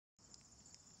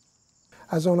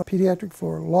I was on a pediatric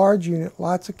floor, large unit,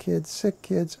 lots of kids, sick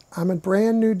kids. I'm a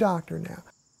brand new doctor now.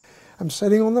 I'm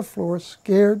sitting on the floor,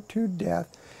 scared to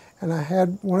death, and I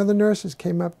had one of the nurses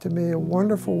came up to me, a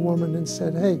wonderful woman, and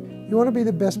said, "Hey, you want to be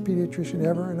the best pediatrician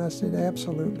ever?" And I said,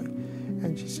 "Absolutely."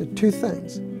 And she said, "Two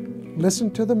things,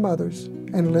 listen to the mothers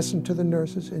and listen to the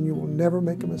nurses, and you will never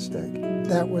make a mistake."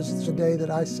 That was the day that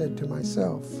I said to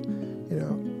myself, you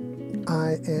know,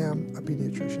 I am a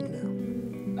pediatrician now.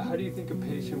 How do you think a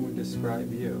patient would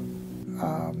describe you?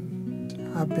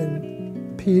 I've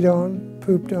been peed on,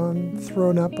 pooped on,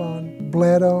 thrown up on,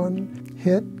 bled on,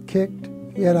 hit, kicked,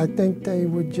 yet I think they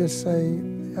would just say,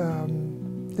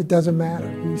 it doesn't matter,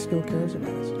 he still cares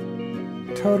about us.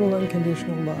 Total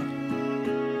unconditional love.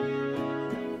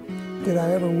 Did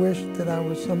I ever wish that I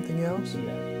was something else?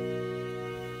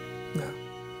 No.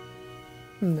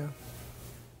 No.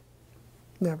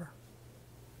 Never.